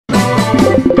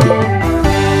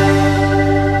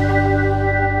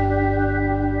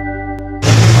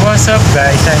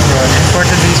guys, I'm Ron, and for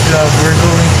today's vlog, we're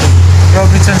going to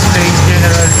Robinson's Place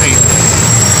General Trade.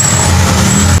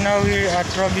 Now we're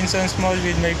at Robinson's Mall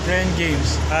with my friend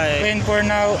James. Hi. And for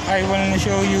now, I want to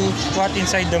show you what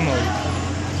inside the mall.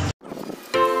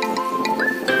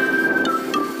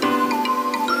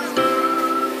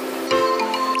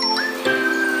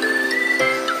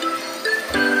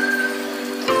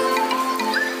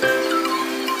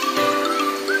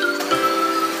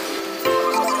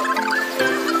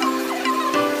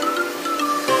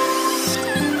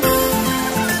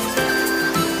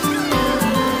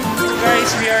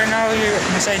 We are now here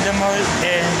inside the mall,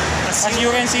 and as you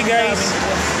can see guys,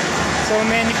 so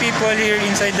many people here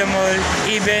inside the mall,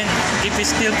 even if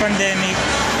it's still pandemic,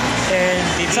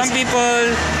 and some people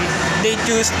they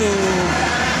choose to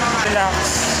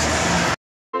relax.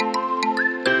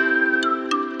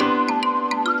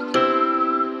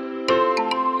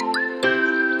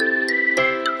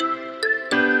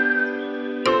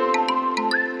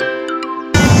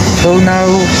 So now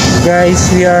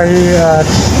guys, we are here at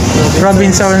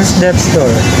Robinson's Dep Store.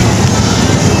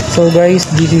 So guys,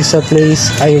 this is a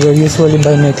place I will usually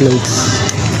buy my clothes.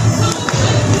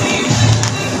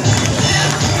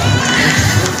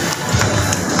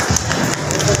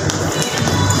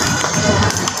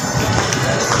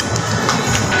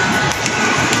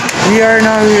 We are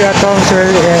now here at Thompson,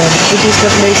 and it is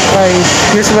the place I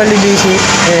usually visit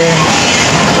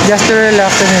and just to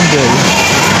relax and enjoy.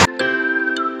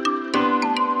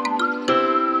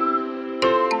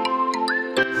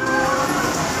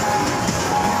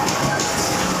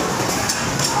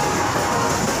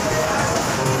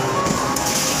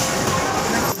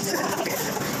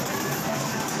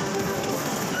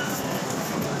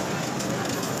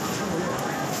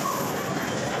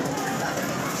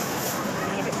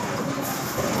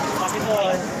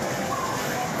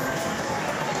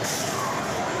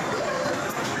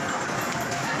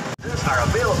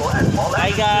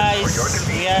 Hi guys,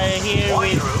 we are here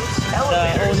with the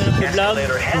owner of the vlog.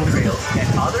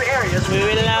 We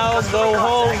will now go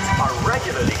home.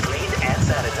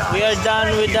 We are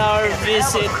done with our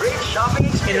visit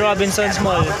in Robinson's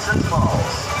Mall.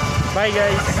 Bye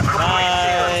guys.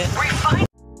 Bye.